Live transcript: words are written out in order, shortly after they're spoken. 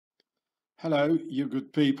Hello, you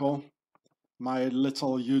good people, my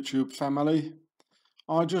little YouTube family.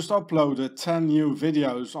 I just uploaded 10 new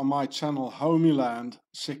videos on my channel HomieLand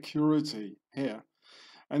Sickurity here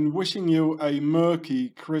and wishing you a murky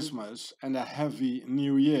Christmas and a heavy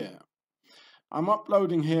New Year. I'm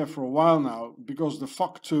uploading here for a while now because the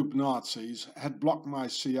FuckTube Nazis had blocked my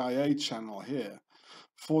CIA channel here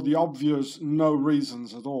for the obvious no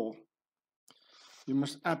reasons at all. You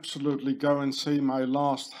must absolutely go and see my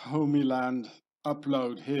last HomieLand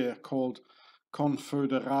upload here called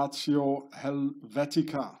Confederatio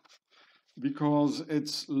Helvetica, because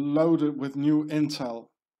it's loaded with new intel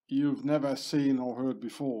you've never seen or heard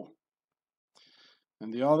before.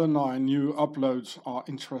 And the other 9 new uploads are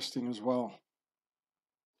interesting as well.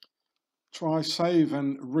 Try save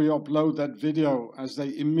and re-upload that video, as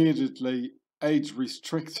they immediately age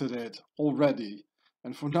restricted it already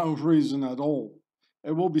and for no reason at all.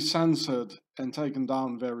 It will be censored and taken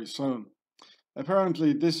down very soon.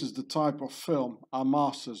 Apparently this is the type of film our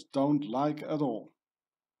masters don't like at all.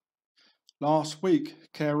 Last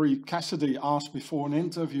week, Carrie Cassidy asked me for an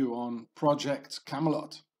interview on Project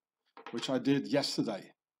Camelot, which I did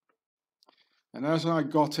yesterday. And as I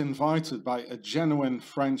got invited by a genuine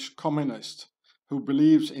French communist who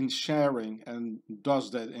believes in sharing and does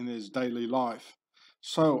that in his daily life,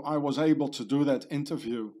 so I was able to do that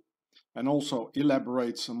interview and also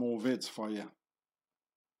elaborate some more vids for you.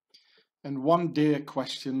 And one dear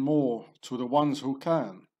question more to the ones who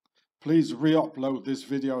can. Please re-upload this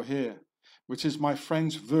video here, which is my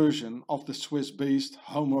French version of the Swiss beast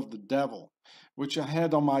Home of the Devil, which I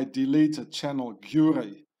had on my deleted channel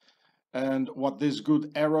G.I.U.R.E.H, and what this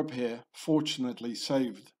good Arab here fortunately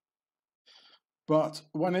saved. But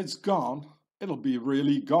when it's gone, it'll be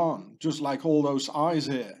really gone, just like all those eyes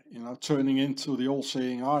here, turning into the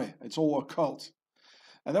all-seeing eye. It's all occult.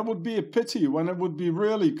 And that would be a pity when it would be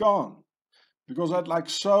really gone, because I'd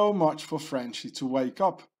like so much for Frenchie to wake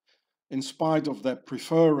up, in spite of their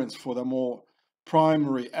preference for their more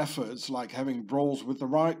primary efforts, like having brawls with the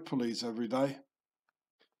riot police every day.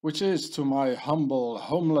 Which is, to my humble,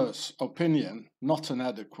 homeless opinion, not an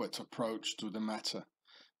adequate approach to the matter.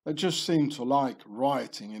 They just seem to like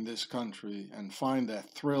rioting in this country and find their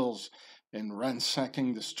thrills in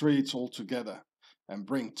ransacking the streets altogether and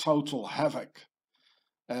bring total havoc.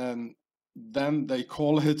 And then they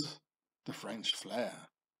call it the French flair.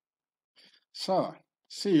 So,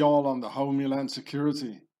 see you all on the HomieLand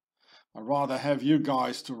Sickurity. I'd rather have you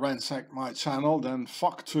guys to ransack my channel than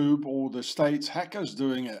FuckTube or the state's hackers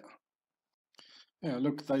doing it. Yeah,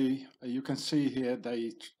 look, you can see here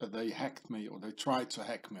they hacked me, or they tried to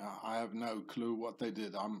hack me. I have no clue what they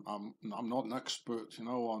did. I'm not an expert,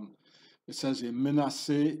 on. It says here menace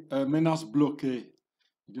bloquée.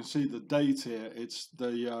 You can see the date here. It's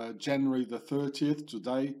the January the 30th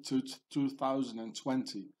today to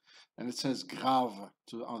 2020, and it says grave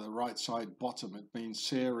on the right side bottom. It means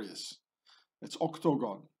serious. It's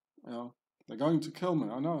octagon. They're going to kill me.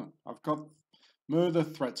 I know. I've got murder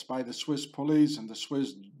threats by the Swiss police and the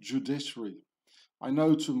Swiss judiciary. I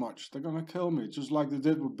know too much. They're going to kill me, just like they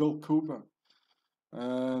did with Bill Cooper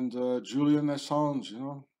and Julian Assange,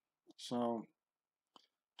 So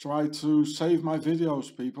try to save my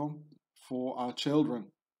videos, people, for our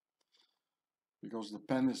children, because the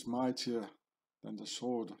pen is mightier than the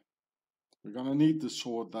sword. We're going to need the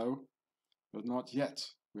sword, though, but not yet.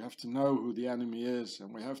 We have to know who the enemy is,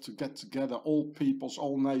 and we have to get together, all peoples,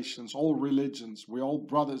 all nations, all religions. We're all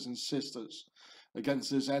brothers and sisters against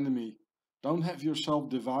this enemy. Don't have yourself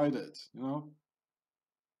divided,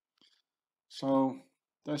 So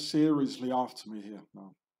they're seriously after me here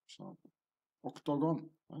now. So, octagon,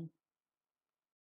 right?